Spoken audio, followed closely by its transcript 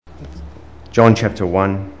John chapter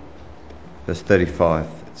 1, verse 35.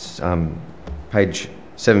 It's page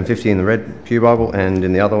 750 in the Red Pew Bible, and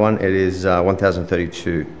in the other one it is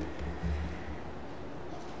 1032.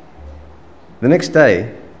 The next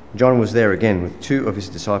day, John was there again with two of his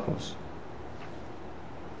disciples.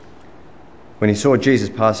 When he saw Jesus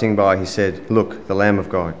passing by, he said, "Look, the Lamb of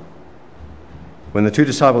God." When the two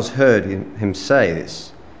disciples heard him say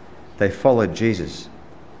this, they followed Jesus.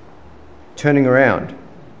 Turning around,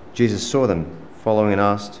 Jesus saw them following and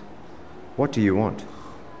asked, "What do you want?"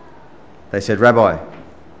 They said, "Rabbi,"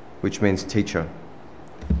 which means teacher,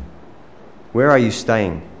 "where are you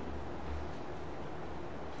staying?"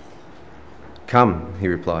 "Come," he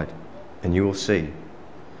replied, "and you will see."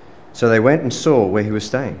 So they went and saw where he was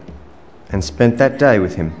staying and spent that day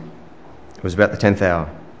with him. It was about the 10th hour.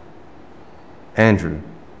 Andrew,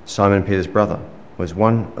 Simon Peter's brother, was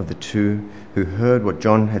one of the two who heard what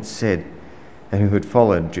John had said and who had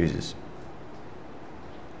followed Jesus.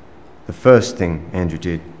 The first thing Andrew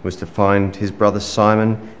did was to find his brother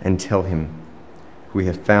Simon and tell him, "We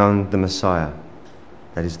have found the Messiah,"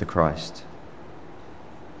 that is the Christ.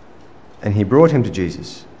 And he brought him to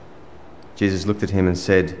Jesus. Jesus looked at him and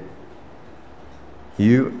said,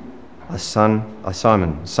 "You are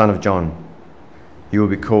Simon, son of John. You will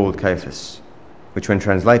be called Cephas," which when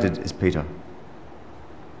translated is Peter.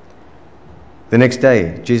 The next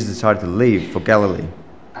day, Jesus decided to leave for Galilee.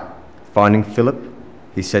 Finding Philip,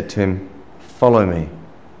 he said to him, "Follow me."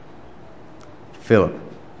 Philip,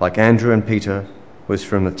 like Andrew and Peter, was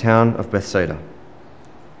from the town of Bethsaida.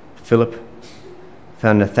 Philip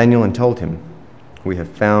found Nathanael and told him, "We have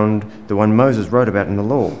found the one Moses wrote about in the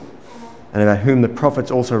law, and about whom the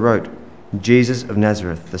prophets also wrote, Jesus of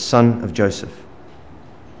Nazareth, the son of Joseph."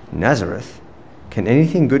 "Nazareth? Can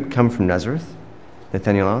anything good come from Nazareth?"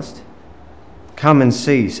 Nathanael asked. "Come and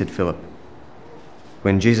see," said Philip.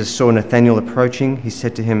 When Jesus saw Nathanael approaching, he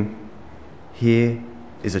said to him, "Here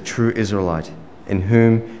is a true Israelite, in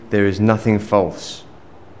whom there is nothing false."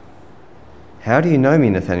 "How do you know me?"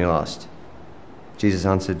 Nathanael asked. Jesus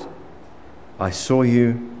answered, "I saw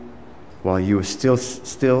you while you were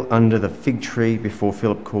still under the fig tree before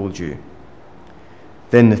Philip called you."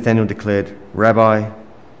 Then Nathanael declared, "Rabbi,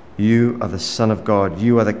 you are the Son of God.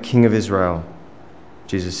 You are the King of Israel."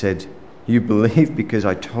 Jesus said, "You believe because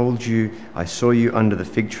I told you I saw you under the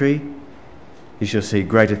fig tree? You shall see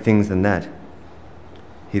greater things than that."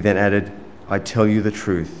 He then added, "I tell you the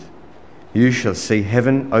truth. You shall see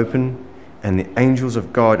heaven open and the angels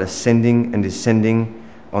of God ascending and descending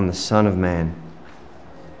on the Son of Man."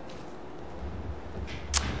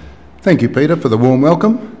 Thank you, Peter, for the warm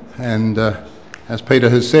welcome. And as Peter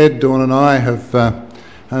has said, Dawn and I have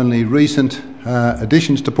only recent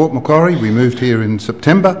additions to Port Macquarie. We moved here in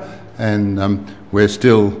September, and we're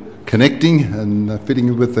still connecting and fitting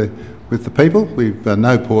in with the people. We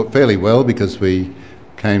know Port fairly well because we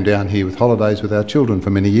came down here with holidays with our children for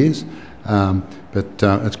many years. But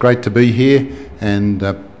it's great to be here, and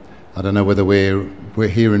I don't know whether we're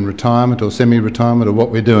here in retirement or semi-retirement or what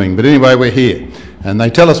we're doing, but anyway, we're here. And they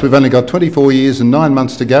tell us we've only got 24 years and 9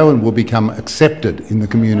 months to go and we'll become accepted in the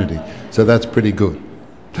community. So that's pretty good.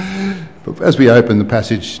 But as we open the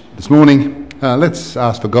passage this morning, let's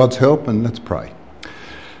ask for God's help and let's pray.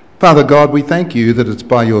 Father God, we thank you that it's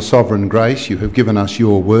by your sovereign grace you have given us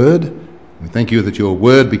your word. We thank you that your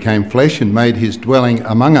word became flesh and made his dwelling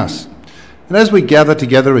among us. And as we gather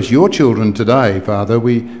together as your children today, Father,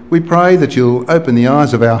 we pray that you'll open the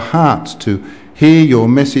eyes of our hearts to hear your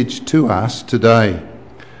message to us today.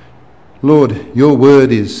 Lord, your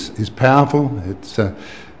word is powerful.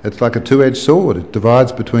 It's like a two-edged sword. It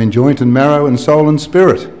divides between joint and marrow and soul and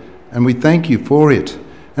spirit. And we thank you for it.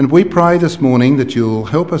 And we pray this morning that you'll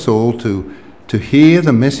help us all to hear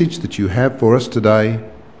the message that you have for us today,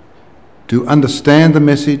 to understand the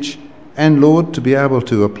message, and Lord, to be able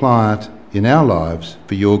to apply it in our lives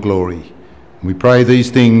for your glory. We pray these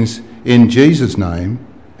things in Jesus' name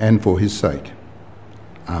and for his sake.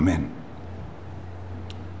 Amen.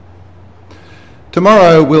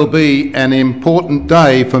 Tomorrow will be an important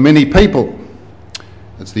day for many people.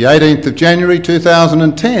 It's the 18th of January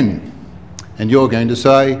 2010. And you're going to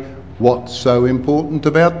say, what's so important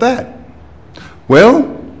about that?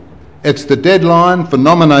 Well, it's the deadline for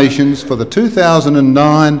nominations for the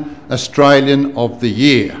 2009 Australian of the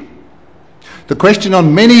Year. The question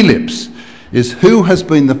on many lips is who has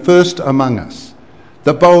been the first among us?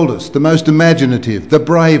 The boldest, the most imaginative, the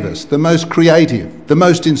bravest, the most creative, the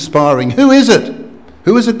most inspiring. Who is it?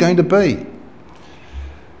 Who is it going to be?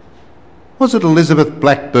 Was it Elizabeth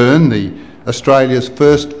Blackburn, the Australia's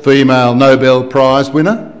first female Nobel Prize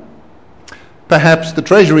winner? Perhaps the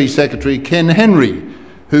Treasury Secretary Ken Henry,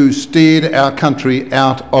 who steered our country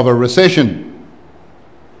out of a recession.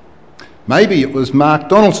 Maybe it was Mark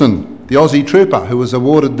Donaldson, the Aussie trooper who was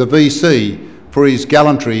awarded the VC for his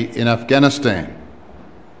gallantry in Afghanistan.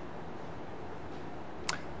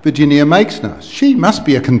 Virginia Makesner, she must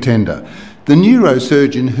be a contender. The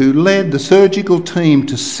neurosurgeon who led the surgical team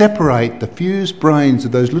to separate the fused brains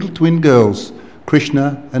of those little twin girls,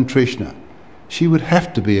 Krishna and Trishna. She would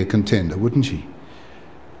have to be a contender, wouldn't she?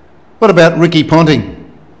 What about Ricky Ponting?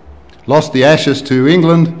 Lost the Ashes to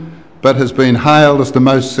England, but has been hailed as the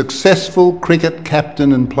most successful cricket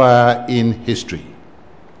captain and player in history.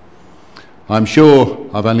 I'm sure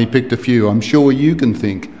I've only picked a few. I'm sure you can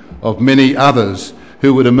think of many others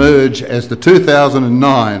who would emerge as the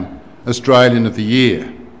 2009 Australian of the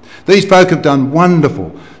Year. These folk have done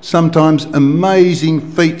wonderful, sometimes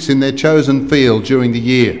amazing feats in their chosen field during the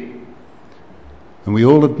year. And we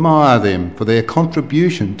all admire them for their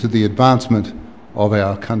contribution to the advancement of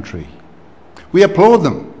our country. We applaud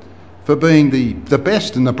them for being the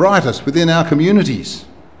best and the brightest within our communities.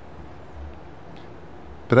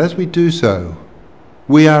 But as we do so,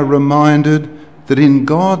 we are reminded that in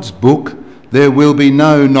God's book there will be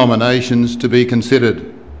no nominations to be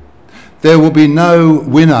considered. There will be no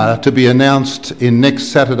winner to be announced in next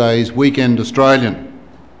Saturday's Weekend Australian.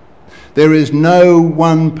 There is no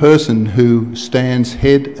one person who stands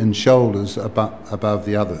head and shoulders above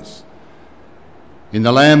the others. In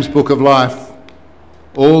the Lamb's Book of Life,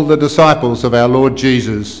 all the disciples of our Lord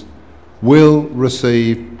Jesus will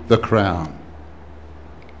receive the crown.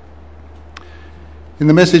 In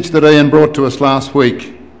the message that Ian brought to us last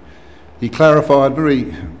week, he clarified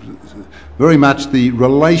very much the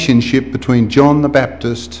relationship between John the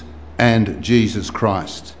Baptist and Jesus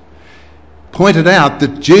Christ. Pointed out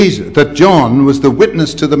that John was the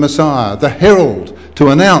witness to the Messiah, the herald to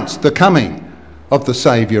announce the coming of the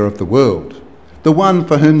Saviour of the world, the one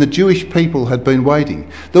for whom the Jewish people had been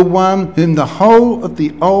waiting, the one whom the whole of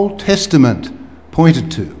the Old Testament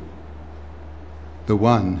pointed to, the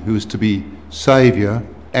one who is to be Saviour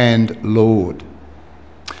and Lord.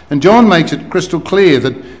 And John makes it crystal clear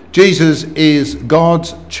that Jesus is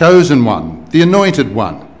God's chosen one, the anointed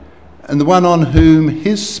one, and the one on whom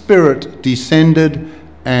his Spirit descended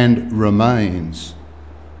and remains.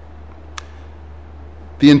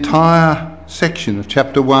 The entire section of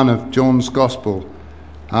chapter 1 of John's Gospel,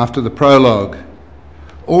 after the prologue,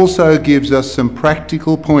 also gives us some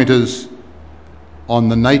practical pointers on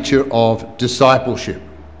the nature of discipleship.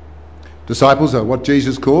 Disciples are what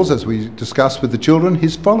Jesus calls, as we discussed with the children,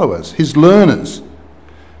 his followers, his learners.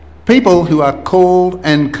 People who are called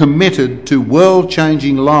and committed to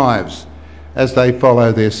world-changing lives as they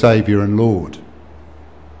follow their Saviour and Lord.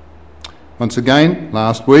 Once again,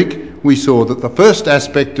 last week, we saw that the first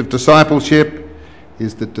aspect of discipleship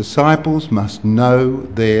is that disciples must know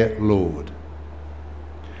their Lord.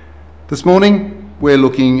 This morning, we're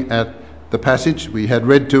looking at the passage we had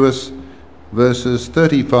read to us, verses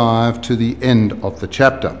 35 to the end of the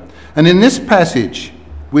chapter. And in this passage,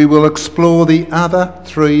 we will explore the other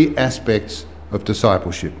three aspects of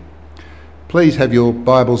discipleship. Please have your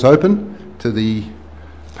Bibles open to the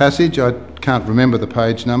passage. I can't remember the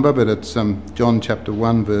page number, but it's John chapter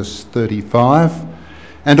 1, verse 35.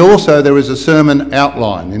 And also there is a sermon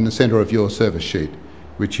outline in the centre of your service sheet,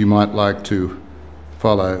 which you might like to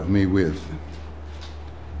follow me with.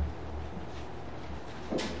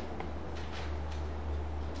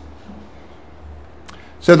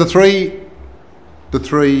 So the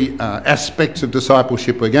three aspects of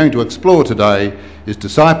discipleship we're going to explore today is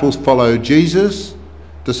disciples follow Jesus,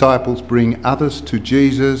 disciples bring others to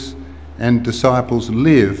Jesus, and disciples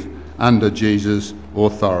live under Jesus'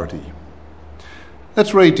 authority.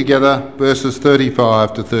 Let's read together verses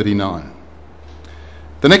 35 to 39.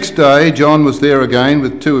 The next day, John was there again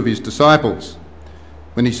with two of his disciples.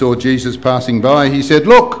 When he saw Jesus passing by, he said,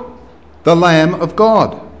 "Look, the Lamb of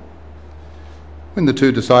God." When the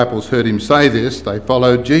two disciples heard him say this, they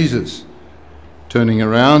followed Jesus. Turning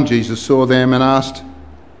around, Jesus saw them and asked,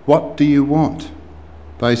 "What do you want?"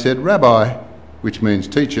 They said, "Rabbi," which means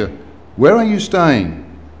teacher, "where are you staying?"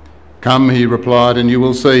 "Come," he replied, "and you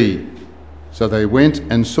will see." So they went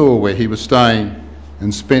and saw where he was staying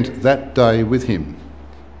and spent that day with him.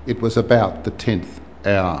 It was about the 10th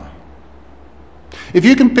hour. If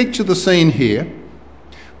you can picture the scene here,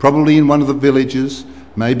 probably in one of the villages,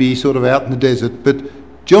 maybe sort of out in the desert, but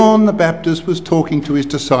John the Baptist was talking to his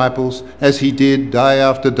disciples as he did day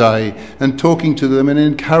after day, and talking to them and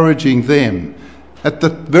encouraging them at the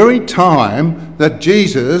very time that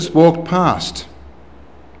Jesus walked past.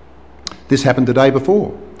 This happened the day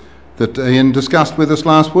before, that Ian discussed with us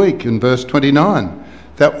last week in verse 29,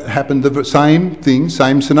 that happened the same thing,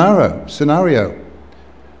 same scenario.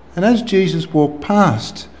 And as Jesus walked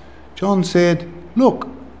past, John said, "Look,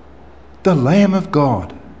 the Lamb of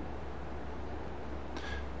God."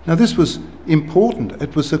 Now this was important.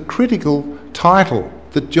 It was a critical title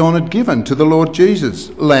that John had given to the Lord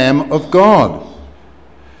Jesus, Lamb of God.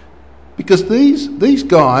 Because these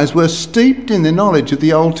guys were steeped in the knowledge of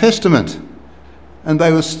the Old Testament. And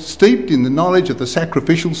they were steeped in the knowledge of the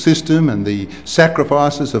sacrificial system and the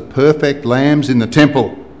sacrifices of perfect lambs in the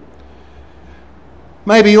temple.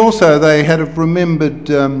 Maybe also they had have remembered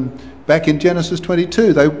back in Genesis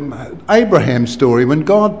 22, Abraham's story, when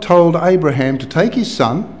God told Abraham to take his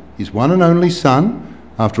son, his one and only son,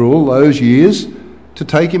 after all those years, to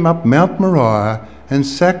take him up Mount Moriah and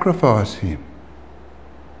sacrifice him.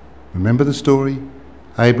 Remember the story?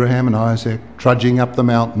 Abraham and Isaac trudging up the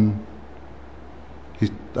mountain.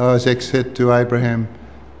 Isaac said to Abraham,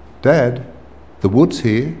 "Dad, the wood's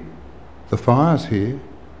here, the fire's here,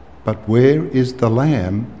 but where is the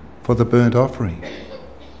lamb for the burnt offering?"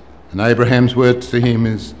 And Abraham's words to him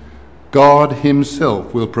is, "God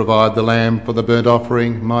himself will provide the lamb for the burnt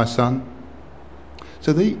offering, my son."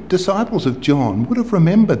 So the disciples of John would have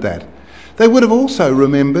remembered that. They would have also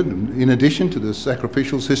remembered, in addition to the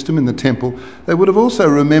sacrificial system in the temple, they would have also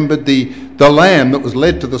remembered the lamb that was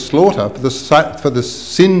led to the slaughter for the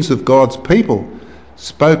sins of God's people,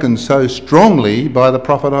 spoken so strongly by the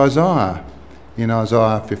prophet Isaiah in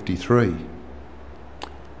Isaiah 53.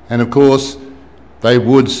 And of course, they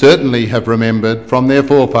would certainly have remembered from their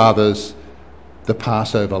forefathers the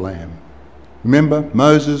Passover lamb. Remember,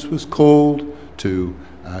 Moses was called to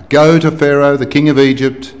go to Pharaoh, the king of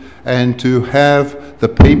Egypt, and to have the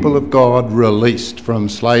people of God released from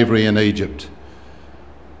slavery in Egypt.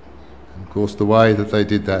 And of course, the way that they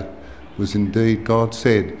did that was indeed, God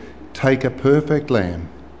said, "Take a perfect lamb,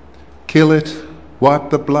 kill it,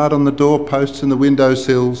 wipe the blood on the doorposts and the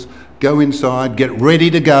windowsills, go inside, get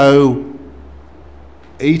ready to go,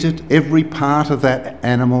 eat it, every part of that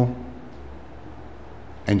animal,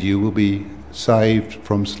 and you will be saved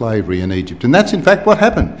from slavery in Egypt." And that's in fact what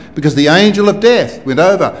happened, because the angel of death went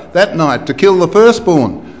over that night to kill the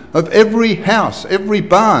firstborn of every house, every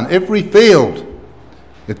barn, every field,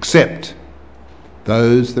 except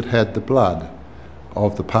those that had the blood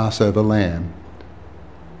of the Passover lamb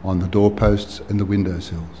on the doorposts and the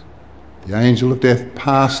windowsills. The angel of death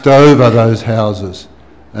passed over those houses,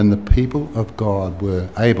 and the people of God were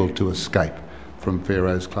able to escape from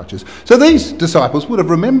Pharaoh's clutches. So these disciples would have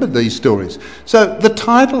remembered these stories. So the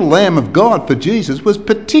title Lamb of God for Jesus was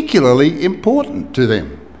particularly important to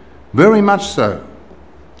them, very much so.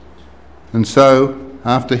 And so,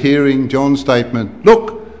 after hearing John's statement,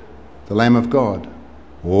 "Look, the Lamb of God,"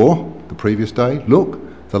 or the previous day, "Look,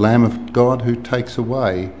 the Lamb of God who takes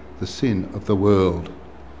away the sin of the world."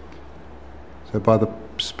 So by the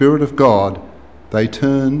Spirit of God, they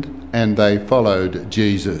turned and they followed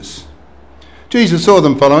Jesus. Jesus saw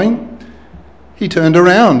them following. He turned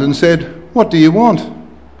around and said, "What do you want?"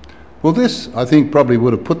 Well, this, I think, probably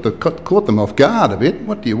would have caught them off guard a bit.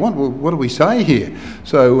 "What do you want? Well, what do we say here?"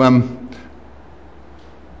 So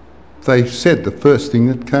they said the first thing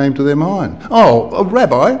that came to their mind. "Oh,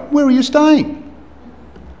 Rabbi, where are you staying?"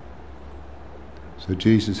 So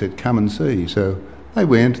Jesus said, "Come and see." So they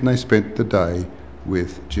went and they spent the day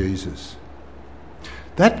with Jesus.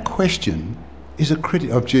 That question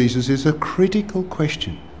of Jesus is a critical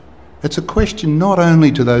question. It's a question not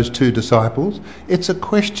only to those two disciples, it's a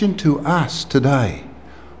question to us today.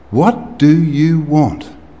 What do you want?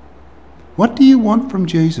 What do you want from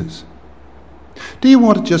Jesus? Do you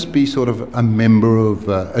want to just be sort of a member of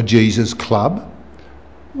a Jesus club?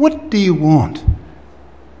 What do you want?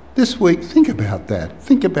 This week, think about that.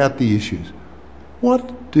 Think about the issues.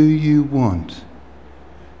 What do you want?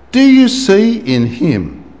 Do you see in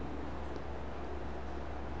him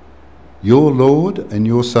your Lord and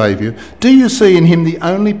your Saviour? Do you see in him the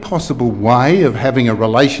only possible way of having a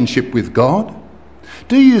relationship with God?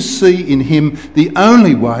 Do you see in him the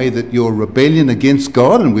only way that your rebellion against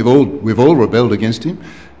God, and we've all rebelled against him,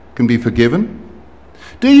 can be forgiven?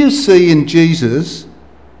 Do you see in Jesus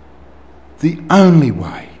the only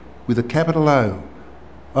way, with a capital O,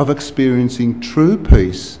 of experiencing true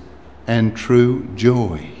peace and true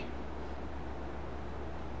joy?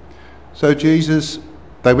 So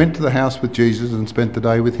they went to the house with Jesus and spent the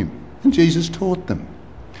day with him. And Jesus taught them.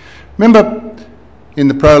 Remember in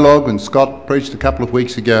the prologue when Scott preached a couple of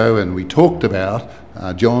weeks ago and we talked about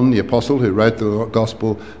John the Apostle who wrote the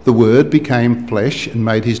Gospel, the Word became flesh and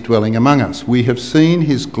made his dwelling among us. We have seen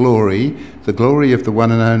his glory, the glory of the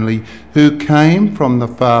one and only, who came from the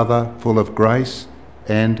Father full of grace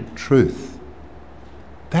and truth.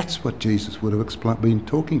 That's what Jesus would have been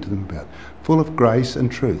talking to them about, full of grace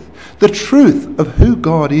and truth. The truth of who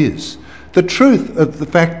God is, the truth of the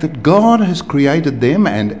fact that God has created them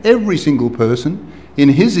and every single person in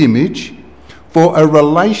his image for a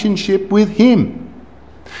relationship with him.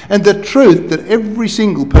 And the truth that every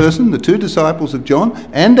single person, the two disciples of John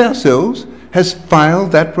and ourselves, has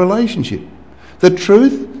failed that relationship. The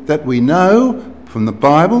truth that we know from the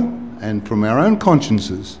Bible and from our own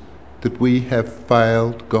consciences that we have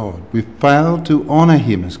failed God. We've failed to honour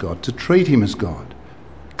him as God, to treat him as God.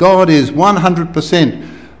 God is 100%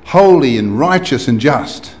 holy and righteous and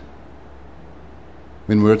just.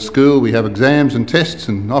 When we're at school, we have exams and tests,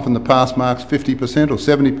 and often the pass mark's 50% or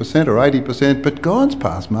 70% or 80%, but God's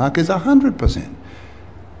pass mark is 100%.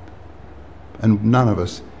 And none of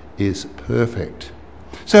us is perfect.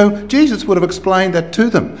 So Jesus would have explained that to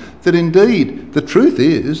them, that indeed the truth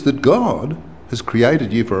is that God has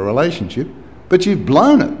created you for a relationship, but you've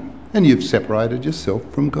blown it and you've separated yourself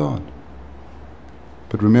from God.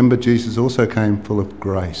 But remember, Jesus also came full of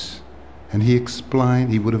grace, and he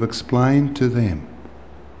would have explained to them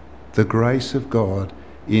the grace of God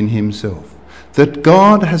in himself, that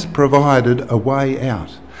God has provided a way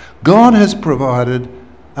out. God has provided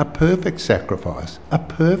a perfect sacrifice, a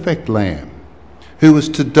perfect lamb, who was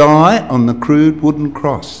to die on the crude wooden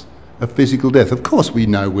cross of physical death. Of course, we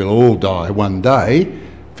know we'll all die one day,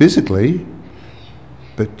 physically,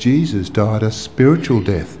 but Jesus died a spiritual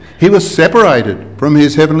death. He was separated from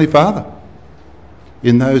his heavenly Father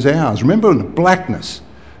in those hours. Remember, in the blackness,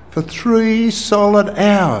 for 3 solid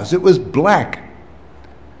hours, it was black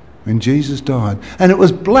when Jesus died. And it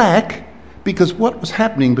was black because what was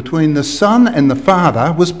happening between the Son and the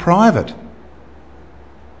Father was private.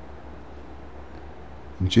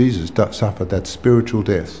 And Jesus suffered that spiritual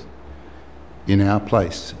death in our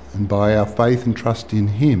place, and by our faith and trust in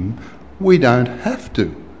him, we don't have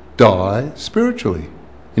to die spiritually.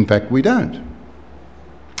 In fact, we don't.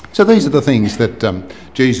 So these are the things that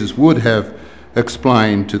Jesus would have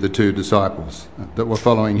explained to the two disciples that were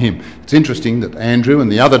following him. It's interesting that Andrew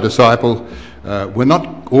and the other disciple were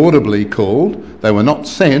not audibly called, they were not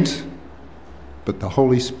sent, but the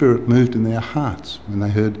Holy Spirit moved in their hearts when they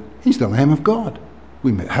heard, he's the Lamb of God.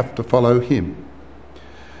 We have to follow him.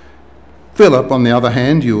 Philip, on the other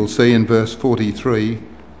hand, you will see in verse 43,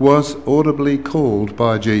 was audibly called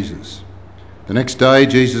by Jesus. The next day,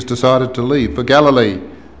 Jesus decided to leave for Galilee.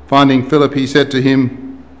 Finding Philip, he said to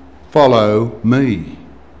him, "Follow me."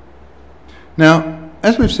 Now,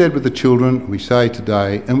 as we've said with the children, we say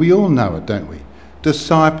today, and we all know it, don't we?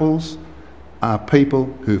 Disciples are people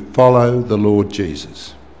who follow the Lord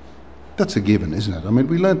Jesus. That's a given, isn't it? I mean,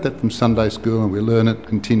 we learnt that from Sunday school and we learn it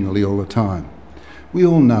continually all the time. We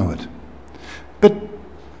all know it. But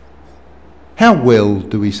how well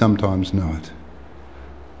do we sometimes know it?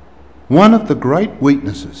 One of the great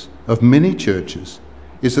weaknesses of many churches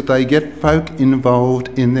is that they get folk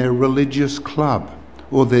involved in their religious club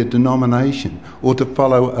or their denomination, or to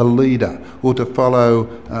follow a leader, or to follow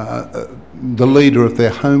the leader of their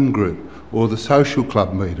home group, or the social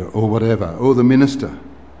club leader, or whatever, or the minister.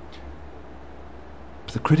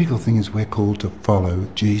 But the critical thing is we're called to follow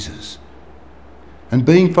Jesus. And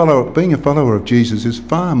being a follower of Jesus is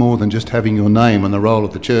far more than just having your name on the roll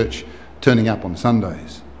of the church, turning up on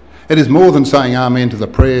Sundays. It is more than saying amen to the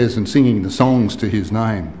prayers and singing the songs to his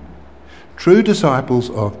name. True disciples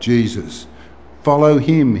of Jesus follow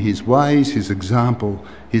him, his ways, his example,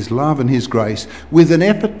 his love and his grace, with an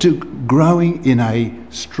effort to growing in a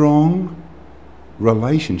strong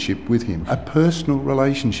relationship with him, a personal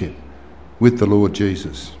relationship with the Lord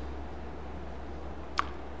Jesus.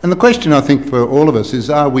 And the question, I think, for all of us is,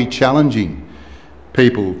 are we challenging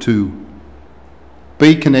people to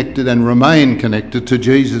be connected and remain connected to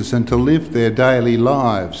Jesus and to live their daily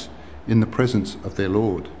lives in the presence of their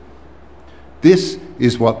Lord? This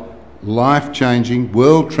is what life-changing,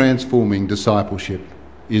 world-transforming discipleship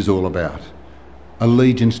is all about.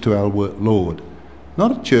 Allegiance to our Lord.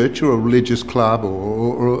 Not a church or a religious club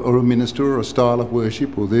or a minister or a style of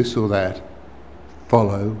worship or this or that.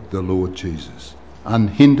 Follow the Lord Jesus.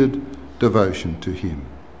 Unhindered devotion to him.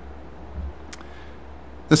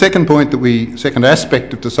 The second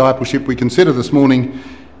aspect of discipleship we consider this morning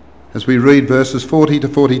as we read verses 40 to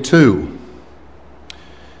 42.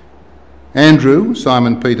 Andrew,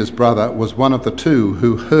 Simon Peter's brother, was one of the two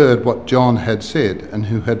who heard what John had said and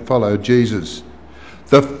who had followed Jesus.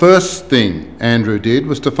 The first thing Andrew did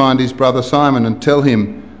was to find his brother Simon and tell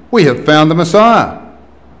him, "We have found the Messiah,"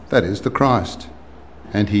 that is, the Christ.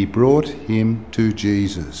 And he brought him to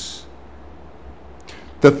Jesus.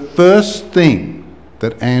 The first thing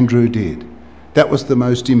that Andrew did That was the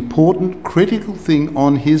most important, critical thing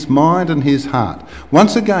on his mind and his heart.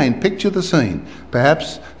 Once again, picture the scene.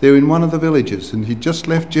 Perhaps they're in one of the villages and he'd just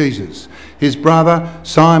left Jesus. His brother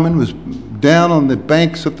Simon was down on the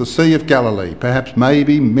banks of the Sea of Galilee, perhaps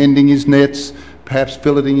maybe mending his nets, perhaps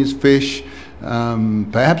filleting his fish.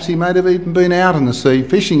 Perhaps he might have even been out on the sea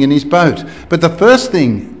fishing in his boat. But the first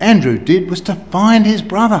thing Andrew did was to find his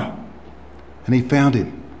brother. And he found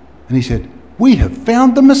him. And he said, "We have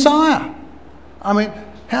found the Messiah." I mean,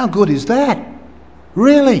 how good is that?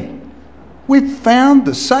 Really? We've found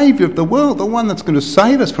the Saviour of the world, the one that's going to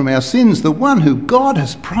save us from our sins, the one who God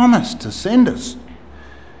has promised to send us.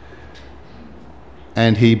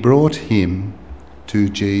 And he brought him to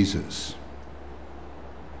Jesus.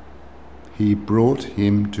 He brought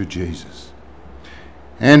him to Jesus.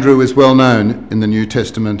 Andrew is well known in the New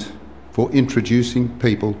Testament for introducing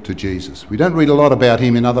people to Jesus. We don't read a lot about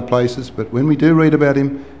him in other places, but when we do read about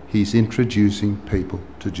him, he's introducing people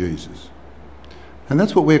to Jesus. And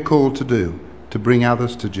that's what we're called to do, to bring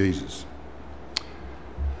others to Jesus.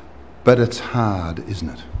 But it's hard, isn't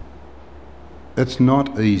it? It's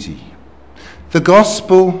not easy. The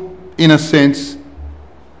gospel, in a sense,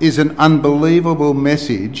 is an unbelievable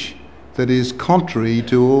message that is contrary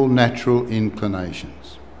to all natural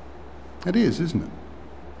inclinations. It is, isn't it?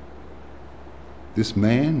 This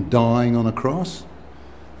man dying on a cross,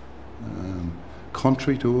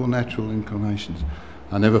 contrary to all natural inclinations.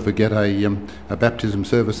 I'll never forget a baptism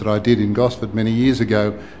service that I did in Gosford many years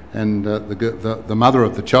ago, and the mother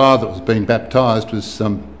of the child that was being baptised was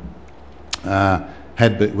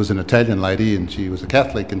an Italian lady, and she was a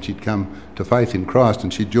Catholic, and she'd come to faith in Christ,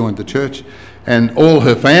 and she'd joined the church, and all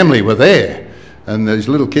her family were there. And these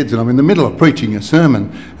little kids, and I'm in the middle of preaching a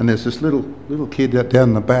sermon, and there's this little kid down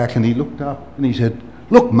in the back, and he looked up and he said,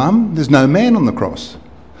 "Look, Mum, there's no man on the cross."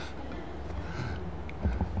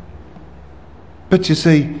 But you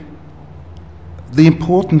see, the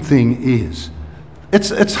important thing is,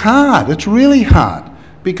 it's hard, it's really hard,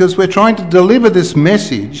 because we're trying to deliver this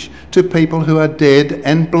message to people who are dead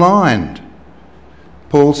and blind.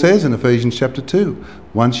 Paul says in Ephesians chapter 2,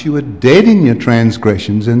 once you were dead in your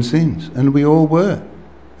transgressions and sins, and we all were,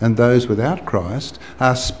 and those without Christ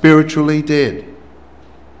are spiritually dead.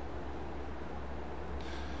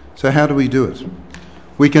 So how do we do it?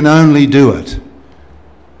 We can only do it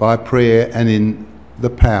by prayer and in the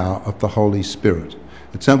power of the Holy Spirit.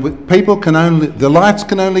 The lights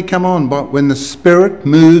can only come on when the Spirit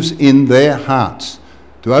moves in their hearts,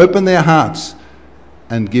 to open their hearts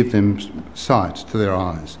and give them sight to their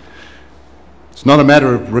eyes. It's not a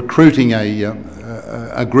matter of recruiting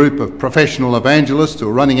a group of professional evangelists who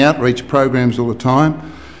are running outreach programs all the time.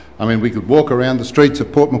 I mean, we could walk around the streets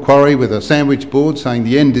of Port Macquarie with a sandwich board saying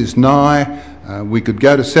the end is nigh. We could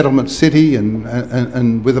go to Settlement City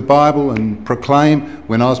and with a Bible and proclaim.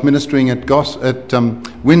 When I was ministering at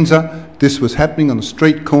Windsor, this was happening on a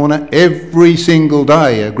street corner every single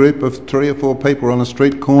day. A group of 3 or 4 people on a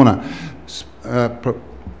street corner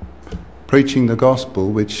preaching the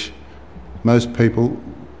gospel, which most people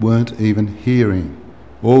weren't even hearing.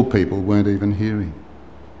 All people weren't even hearing.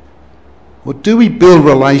 Or do we build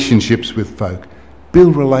relationships with folk?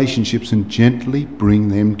 Build relationships and gently bring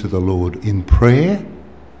them to the Lord in prayer,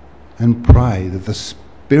 and pray that the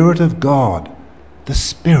Spirit of God, the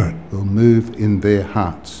Spirit, will move in their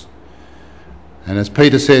hearts. And as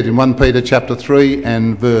Peter said in 1 Peter chapter 3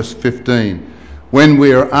 and verse 15, when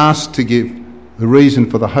we are asked to give the reason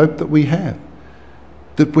for the hope that we have,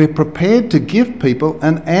 that we're prepared to give people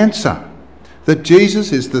an answer, that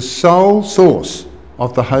Jesus is the sole source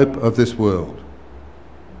of the hope of this world.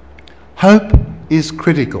 Hope is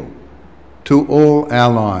critical to all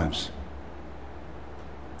our lives.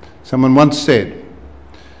 Someone once said,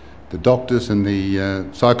 the doctors and the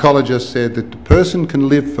psychologists said that a person can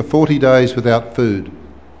live for 40 days without food,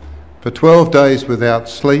 for 12 days without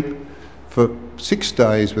sleep, for 6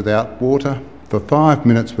 days without water, for 5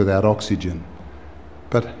 minutes without oxygen.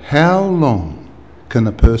 But how long can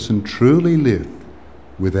a person truly live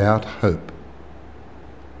without hope?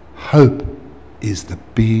 Hope is the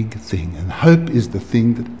big thing, and hope is the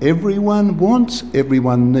thing that everyone wants,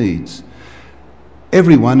 everyone needs.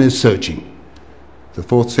 Everyone is searching. The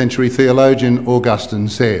 4th century theologian Augustine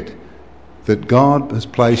said that God has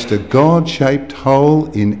placed a God-shaped hole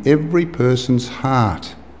in every person's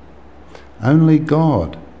heart. Only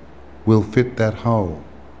God will fit that hole.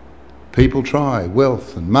 People try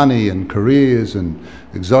wealth and money and careers and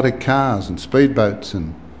exotic cars and speedboats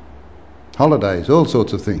and holidays, all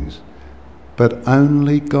sorts of things. But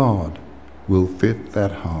only God will fit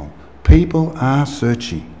that hole. People are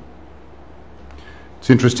searching. It's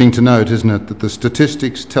interesting to note, isn't it, that the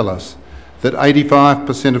statistics tell us that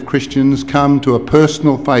 85% of Christians come to a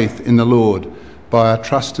personal faith in the Lord by a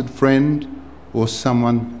trusted friend or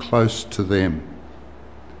someone close to them.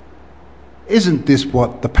 Isn't this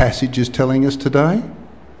what the passage is telling us today?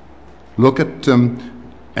 Look at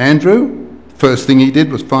Andrew. First thing he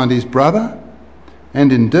did was find his brother.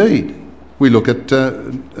 And indeed, we look at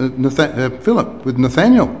Philip with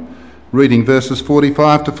Nathanael, reading verses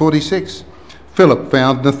 45 to 46. Philip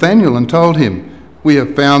found Nathanael and told him, "We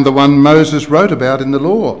have found the one Moses wrote about in the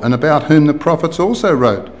law, and about whom the prophets also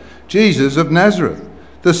wrote, Jesus of Nazareth,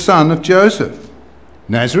 the son of Joseph."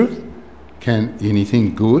 Nazareth? Can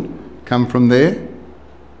anything good come from there?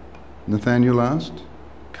 Nathanael asked.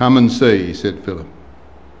 "Come and see," said Philip.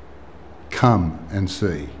 Come and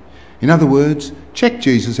see. In other words, check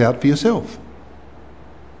Jesus out for yourself.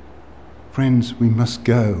 Friends, we must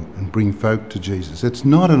go and bring folk to Jesus. It's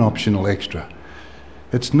not an optional extra.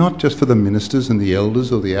 It's not just for the ministers and the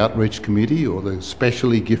elders or the outreach committee or the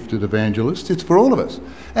specially gifted evangelists. It's for all of us.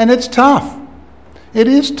 And it's tough. It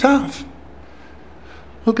is tough.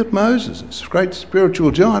 Look at Moses, this great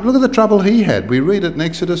spiritual giant. Look at the trouble he had. We read it in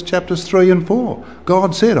Exodus chapters 3 and 4.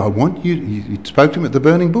 God said, I want you, he spoke to him at the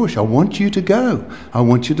burning bush, I want you to go. I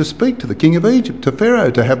want you to speak to the king of Egypt, to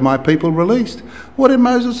Pharaoh, to have my people released. What did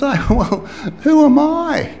Moses say? Well, who am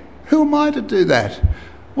I? Who am I to do that?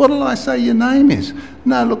 What'll I say your name is?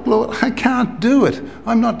 No, look, Lord, I can't do it.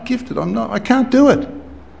 I'm not gifted. I can't do it.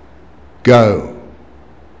 Go,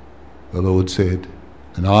 the Lord said,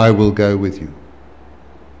 and I will go with you.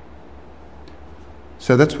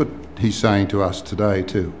 So that's what he's saying to us today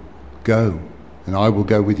too. Go, and I will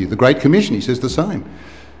go with you. The Great Commission, he says the same.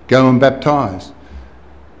 Go and baptise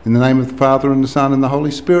in the name of the Father and the Son and the Holy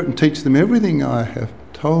Spirit, and teach them everything I have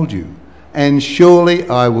told you. And surely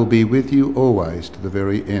I will be with you always to the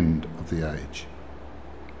very end of the age.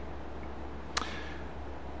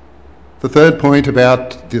 The third point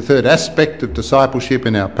about the third aspect of discipleship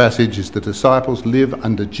in our passage is the disciples live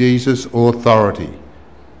under Jesus' authority.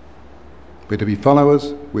 We're to be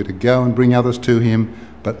followers, we're to go and bring others to him,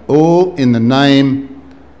 but all in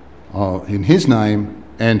his name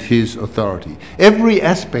and his authority. Every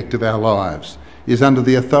aspect of our lives is under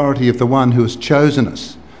the authority of the one who has chosen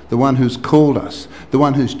us, the one who's called us, the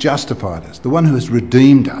one who's justified us, the one who has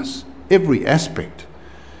redeemed us. Every aspect.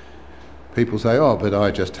 People say, oh, but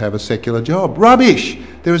I just have a secular job. Rubbish!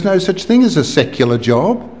 There is no such thing as a secular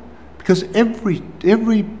job, because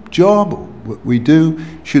every job we do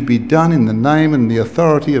should be done in the name and the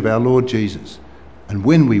authority of our Lord Jesus. And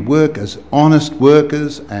when we work as honest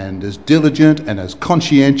workers and as diligent and as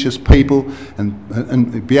conscientious people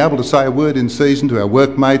and be able to say a word in season to our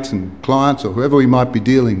workmates and clients or whoever we might be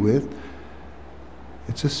dealing with,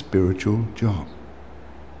 it's a spiritual job.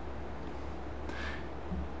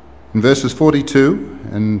 In verses 42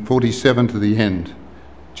 and 47 to the end,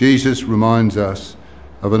 Jesus reminds us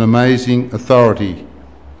of an amazing authority,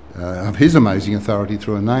 of his amazing authority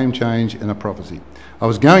through a name change and a prophecy. I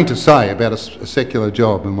was going to say about a secular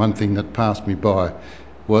job, and one thing that passed me by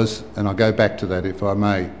was, and I'll go back to that if I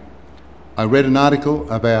may, I read an article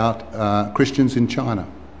about Christians in China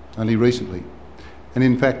only recently. And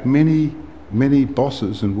in fact, many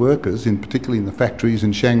bosses and workers, particularly in the factories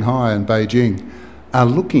in Shanghai and Beijing, are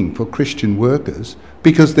looking for Christian workers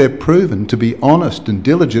because they're proven to be honest and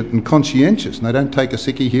diligent and conscientious, and they don't take a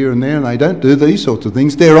sickie here and there, and they don't do these sorts of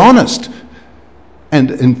things. They're honest. And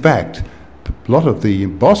in fact, a lot of the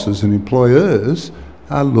bosses and employers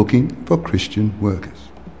are looking for Christian workers.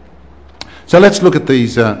 So let's look at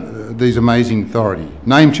these amazing authority.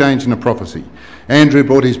 Name change and a prophecy. Andrew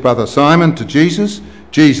brought his brother Simon to Jesus.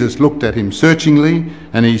 Jesus looked at him searchingly,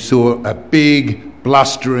 and he saw a big,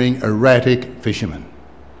 blustering, erratic fisherman.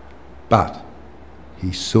 But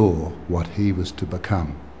he saw what he was to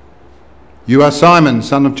become. You are Simon,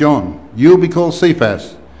 son of John. You'll be called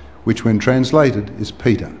Cephas, which when translated is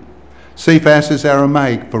Peter. Cephas is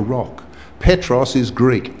Aramaic for rock. Petros is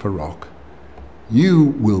Greek for rock. You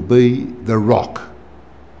will be the rock.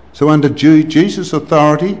 So under Jesus'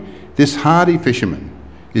 authority, this hardy fisherman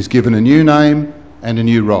is given a new name and a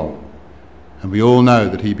new role. And we all know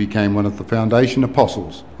that he became one of the foundation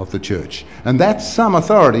apostles of the church. And that's some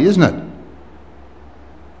authority, isn't it?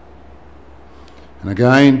 And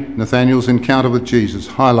again, Nathanael's encounter with Jesus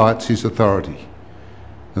highlights his authority.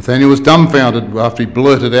 Nathanael was dumbfounded after he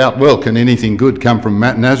blurted out, well, can anything good come from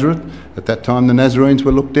Nazareth? At that time, the Nazarenes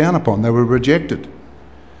were looked down upon. They were rejected.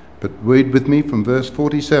 But read with me from verse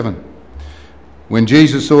 47. When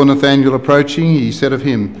Jesus saw Nathanael approaching, he said of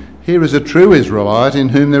him, here is a true Israelite in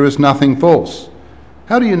whom there is nothing false.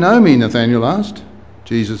 How do you know me? Nathanael asked.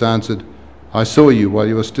 Jesus answered, I saw you while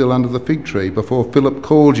you were still under the fig tree before Philip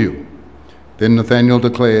called you. Then Nathanael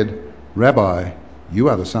declared, "Rabbi, you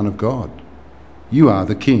are the Son of God. You are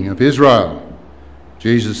the King of Israel."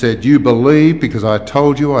 Jesus said, "You believe because I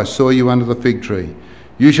told you I saw you under the fig tree.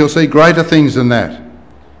 You shall see greater things than that."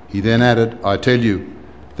 He then added, I tell you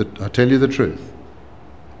the truth.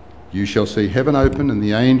 You shall see heaven open and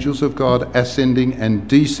the angels of God ascending and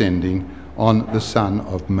descending on the Son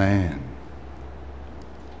of Man."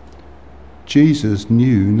 Jesus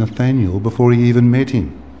knew Nathanael before he even met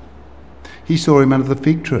him. He saw him under the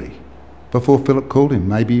fig tree before Philip called him.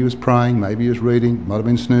 Maybe he was praying, maybe he was reading, might have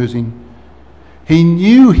been snoozing. He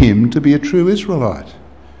knew him to be a true Israelite.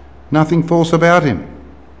 Nothing false about him.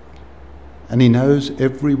 And he knows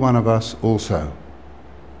every one of us also.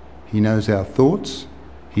 He knows our thoughts.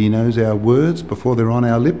 He knows our words before they're on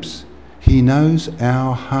our lips. He knows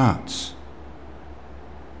our hearts.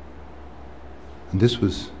 And this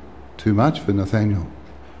was too much for Nathanael.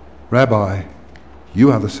 "Rabbi,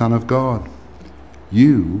 you are the Son of God.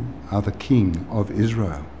 You are the King of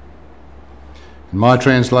Israel." And my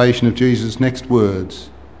translation of Jesus' next words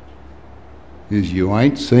is, "You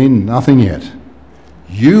ain't seen nothing yet.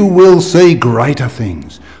 You will see greater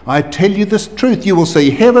things. I tell you this truth, you will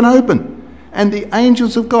see heaven open and the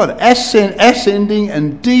angels of God ascending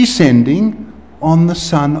and descending on the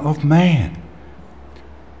Son of Man."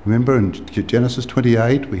 Remember in Genesis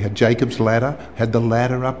 28, we had Jacob's ladder, had the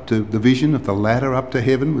ladder up to the vision of the ladder up to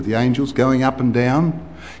heaven with the angels going up and down.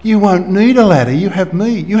 You won't need a ladder. You have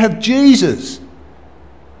me. You have Jesus.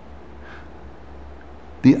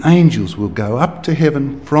 The angels will go up to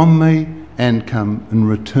heaven from me and come and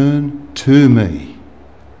return to me.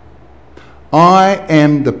 I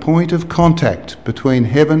am the point of contact between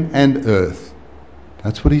heaven and earth.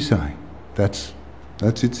 That's what he's saying. That's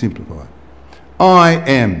it simplified. I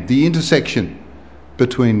am the intersection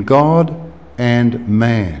between God and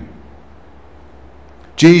man.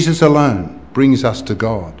 Jesus alone brings us to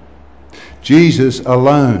God. Jesus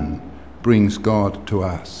alone brings God to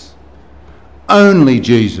us. Only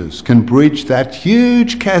Jesus can bridge that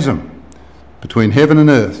huge chasm between heaven and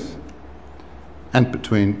earth and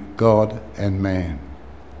between God and man.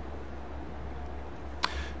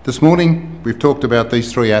 This morning we've talked about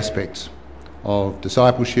these three aspects of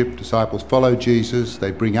discipleship. Disciples follow Jesus,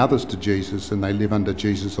 they bring others to Jesus, and they live under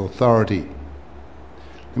Jesus' authority.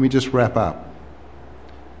 Let me just wrap up.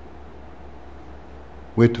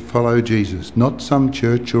 We're to follow Jesus, not some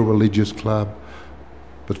church or religious club,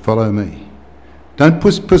 but follow me. Don't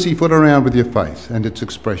pussyfoot around with your faith and its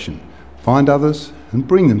expression. Find others and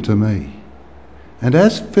bring them to me. And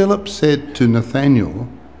as Philip said to Nathanael,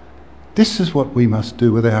 this is what we must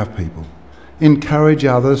do with our people. Encourage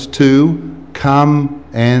others to come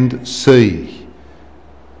and see.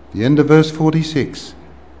 The end of verse 46.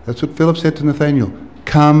 That's what Philip said to Nathanael.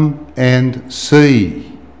 Come and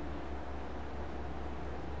see.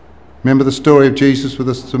 Remember the story of Jesus with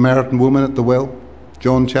the Samaritan woman at the well?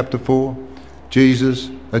 John chapter 4. Jesus,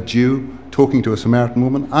 a Jew, talking to a Samaritan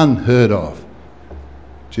woman, unheard of.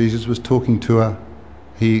 Jesus was talking to her.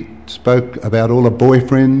 He spoke about all her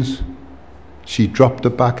boyfriends. She dropped a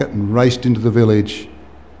bucket and raced into the village.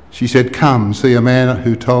 She said, "Come, see a man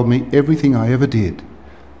who told me everything I ever did.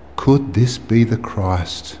 Could this be the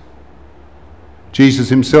Christ?" Jesus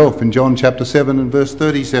himself in John chapter 7 and verse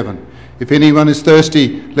 37, "If anyone is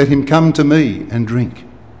thirsty, let him come to me and drink."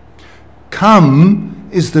 Come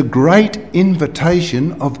is the great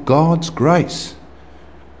invitation of God's grace.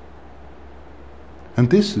 And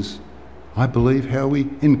this is, I believe, how we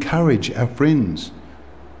encourage our friends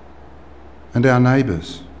and our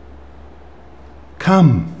neighbours.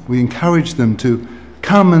 Come, we encourage them to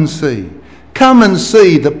come and see. Come and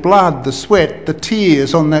see the blood, the sweat, the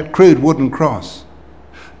tears on that crude wooden cross.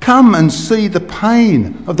 Come and see the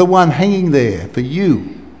pain of the one hanging there for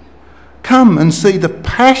you. Come and see the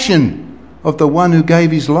passion of the one who gave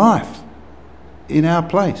his life in our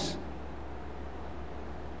place.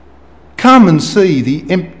 Come and see the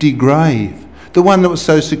empty grave, the one that was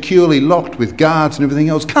so securely locked with guards and everything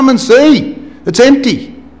else. Come and see. It's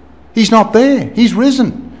empty. He's not there. He's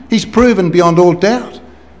risen. He's proven beyond all doubt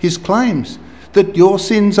his claims that your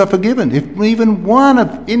sins are forgiven. If even one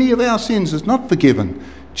of any of our sins is not forgiven,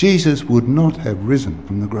 Jesus would not have risen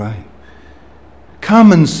from the grave.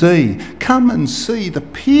 Come and see. Come and see the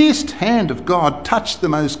pierced hand of God touch the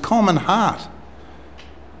most common heart.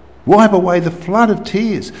 Wipe away the flood of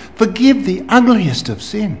tears. Forgive the ugliest of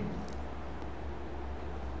sin.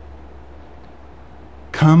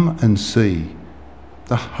 Come and see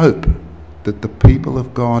the hope that the people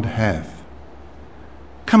of God have.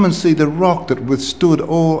 Come and see the rock that withstood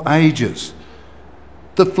all ages.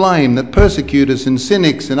 The flame that persecutors and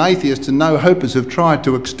cynics and atheists and no-hopers have tried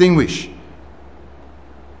to extinguish.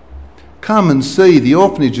 Come and see the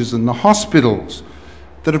orphanages and the hospitals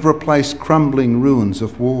that have replaced crumbling ruins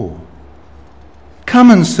of war.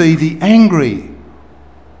 Come and see the angry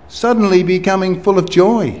suddenly becoming full of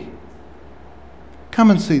joy.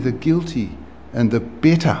 Come and see the guilty and the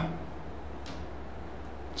bitter.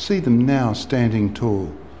 See them now standing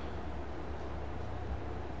tall.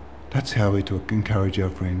 That's how we're to encourage our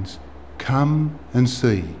friends. Come and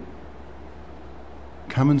see.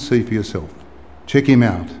 Come and see for yourself. Check him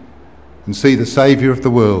out and see the Saviour of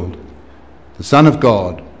the world, the Son of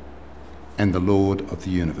God and the Lord of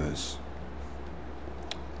the universe.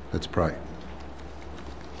 Let's pray.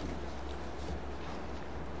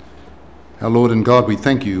 Our Lord and God, we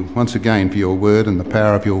thank you once again for your word and the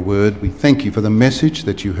power of your word. We thank you for the message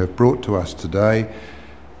that you have brought to us today.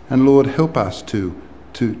 And Lord, help us to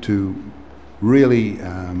really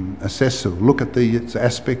assess or look at these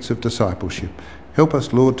aspects of discipleship. Help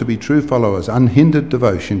us, Lord, to be true followers, unhindered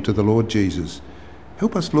devotion to the Lord Jesus.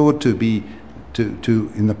 Help us, Lord, to be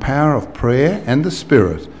in the power of prayer and the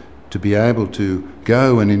Spirit, to be able to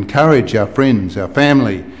go and encourage our friends, our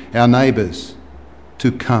family, our neighbours,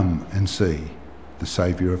 to come and see the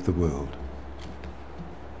Saviour of the world.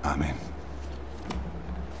 Amen.